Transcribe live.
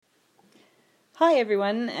Hi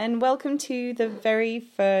everyone, and welcome to the very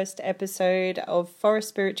first episode of Forest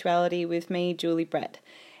Spirituality with me, Julie Brett.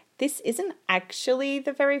 This isn't actually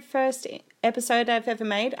the very first episode I've ever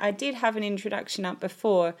made. I did have an introduction up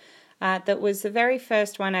before that was the very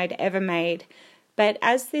first one I'd ever made. But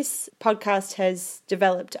as this podcast has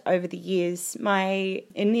developed over the years, my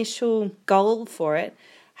initial goal for it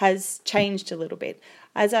has changed a little bit.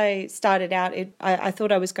 As I started out, I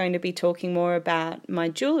thought I was going to be talking more about my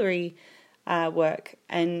jewellery work,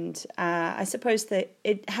 and I suppose that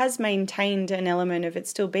it has maintained an element of it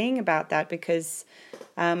still being about that because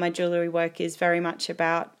my jewellery work is very much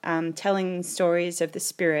about telling stories of the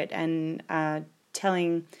spirit and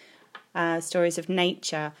telling stories of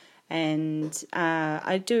nature. And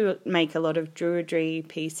I do make a lot of druidry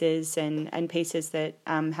pieces and pieces that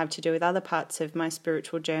have to do with other parts of my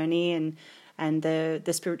spiritual journey and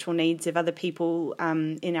the spiritual needs of other people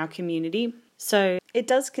in our community. So it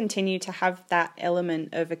does continue to have that element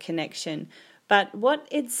of a connection. But what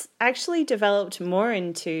it's actually developed more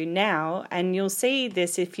into now, and you'll see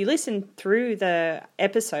this if you listen through the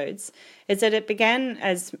episodes, is that it began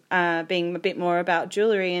as being a bit more about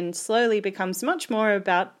jewellery and slowly becomes much more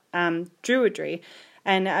about druidry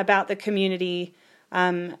and about the community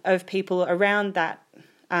of people around that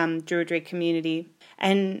druidry community.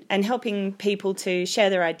 And helping people to share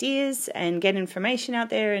their ideas and get information out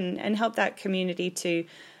there and help that community to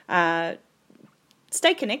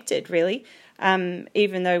stay connected, really,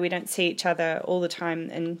 even though we don't see each other all the time,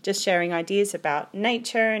 and just sharing ideas about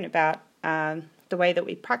nature and about the way that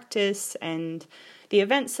we practice and the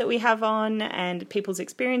events that we have on and people's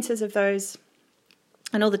experiences of those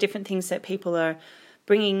and all the different things that people are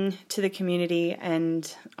bringing to the community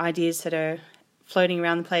and ideas that are floating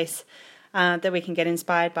around the place. That we can get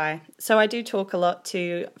inspired by. So I do talk a lot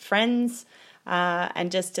to friends and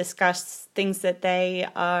just discuss things that they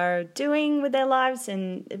are doing with their lives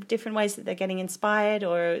and different ways that they're getting inspired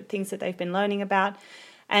or things that they've been learning about.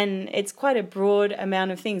 And it's quite a broad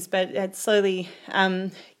amount of things, but it's slowly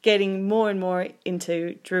getting more and more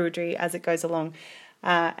into druidry as it goes along.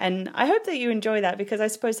 And I hope that you enjoy that because I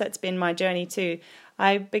suppose that's been my journey too.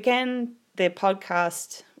 I began the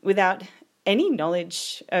podcast without any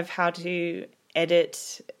knowledge of how to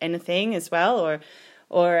edit anything as well,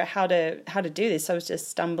 or how to do this. I was just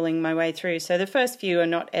stumbling my way through. So the first few are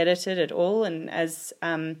not edited at all, and as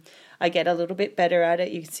I get a little bit better at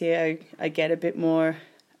it, you can see I get a bit more.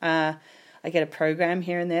 I get a program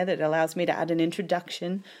here and there that allows me to add an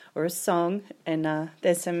introduction or a song, and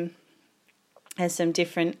there's some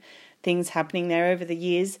different things happening there over the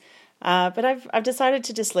years. But I've decided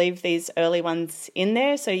to just leave these early ones in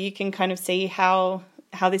there so you can kind of see how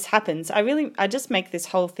this happens. I just make this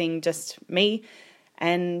whole thing just me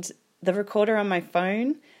and the recorder on my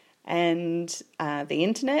phone and the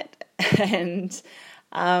internet, and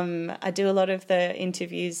I do a lot of the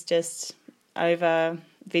interviews just over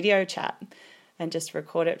video chat and just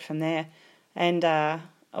record it from there. And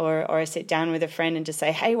or I sit down with a friend and just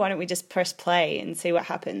say, hey, why don't we just press play and see what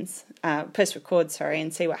happens? Press record,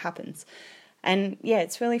 and see what happens. And yeah,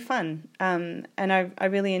 it's really fun. And I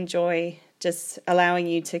really enjoy just allowing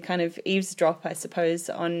you to kind of eavesdrop, I suppose,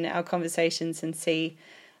 on our conversations and see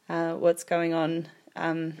what's going on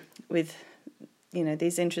with,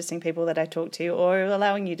 these interesting people that I talk to, or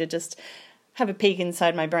allowing you to just have a peek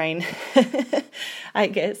inside my brain, I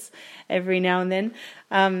guess, every now and then,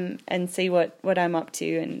 and see what I'm up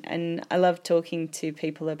to. And I love talking to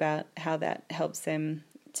people about how that helps them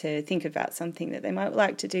to think about something that they might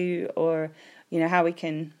like to do, or, how we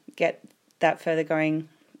can get that further going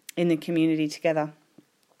in the community together.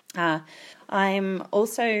 I'm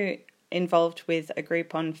also involved with a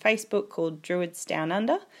group on Facebook called Druids Down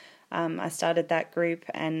Under. I started that group,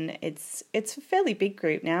 and it's a fairly big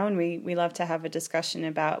group now, and we love to have a discussion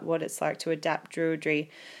about what it's like to adapt druidry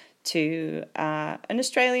to an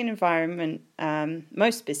Australian environment,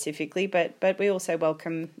 most specifically, but we also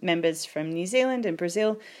welcome members from New Zealand and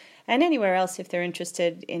Brazil and anywhere else if they're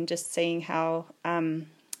interested in just seeing how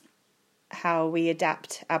we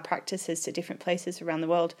adapt our practices to different places around the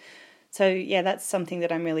world. So yeah, that's something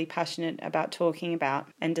that I'm really passionate about talking about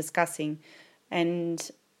and discussing. And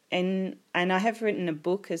I have written a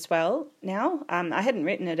book as well now. I hadn't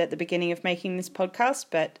written it at the beginning of making this podcast,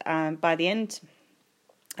 but by the end,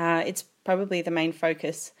 it's probably the main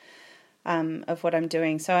focus of what I'm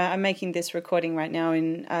doing. So I'm making this recording right now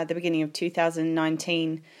in the beginning of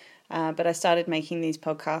 2019, but I started making these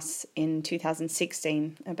podcasts in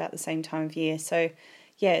 2016, about the same time of year. So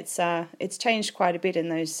yeah, it's changed quite a bit in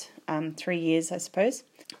those 3 years, I suppose.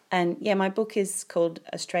 And yeah, my book is called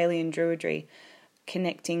Australian Druidry,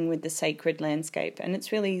 Connecting with the Sacred Landscape, and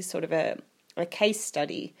it's really sort of a a case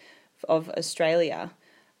study of Australia,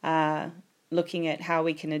 looking at how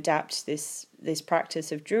we can adapt this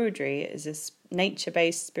practice of Druidry as this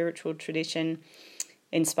nature-based spiritual tradition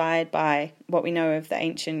inspired by what we know of the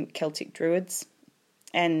ancient Celtic Druids,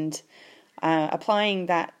 and applying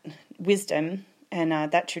that wisdom and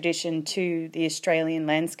that tradition to the Australian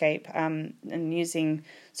landscape, and using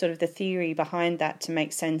sort of the theory behind that to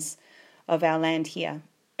make sense of our land here.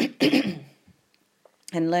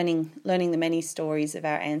 And learning the many stories of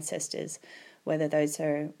our ancestors, whether those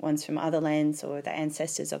are ones from other lands or the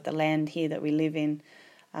ancestors of the land here that we live in,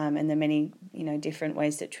 and the many different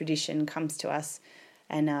ways that tradition comes to us,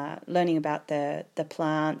 and learning about the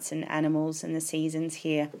plants and animals and the seasons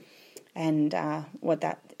here, and what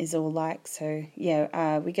that is all like. So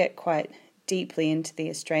we get quite deeply into the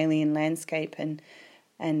Australian landscape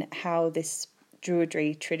and how this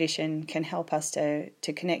Druidry tradition can help us to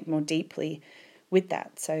connect more deeply with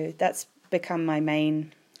that. So that's become my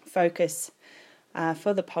main focus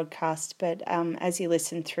for the podcast. But as you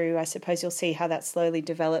listen through, I suppose you'll see how that slowly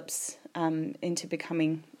develops into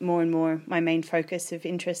becoming more and more my main focus of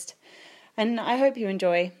interest. And I hope you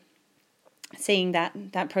enjoy seeing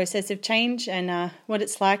that process of change and what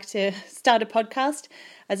it's like to start a podcast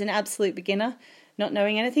as an absolute beginner, not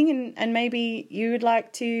knowing anything, and maybe you would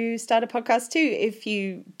like to start a podcast too. If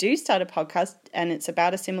you do start a podcast and it's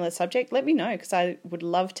about a similar subject, let me know, because I would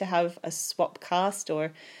love to have a swap cast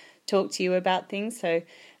or talk to you about things. So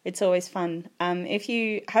it's always fun. If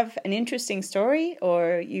you have an interesting story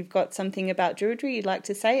or you've got something about Druidry you'd like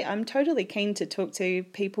to say, I'm totally keen to talk to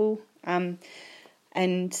people, and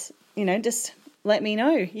just let me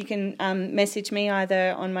know. You can message me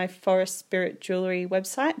either on my Forest Spirit Jewellery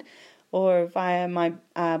website or via my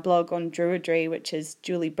blog on Druidry, which is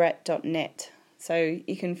juliebrett.net. So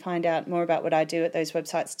you can find out more about what I do at those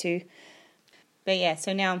websites too. But yeah,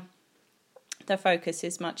 so now the focus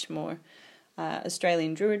is much more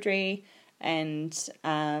Australian Druidry and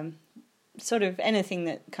sort of anything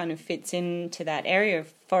that kind of fits into that area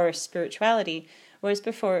of forest spirituality, whereas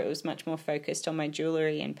before it was much more focused on my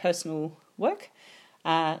jewellery and personal work.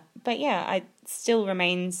 But yeah, it still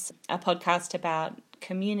remains a podcast about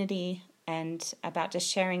community and about just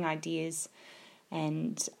sharing ideas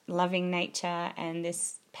and loving nature and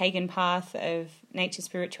this pagan path of nature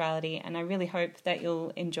spirituality. And I really hope that you'll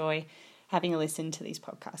enjoy having a listen to these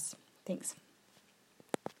podcasts. Thanks.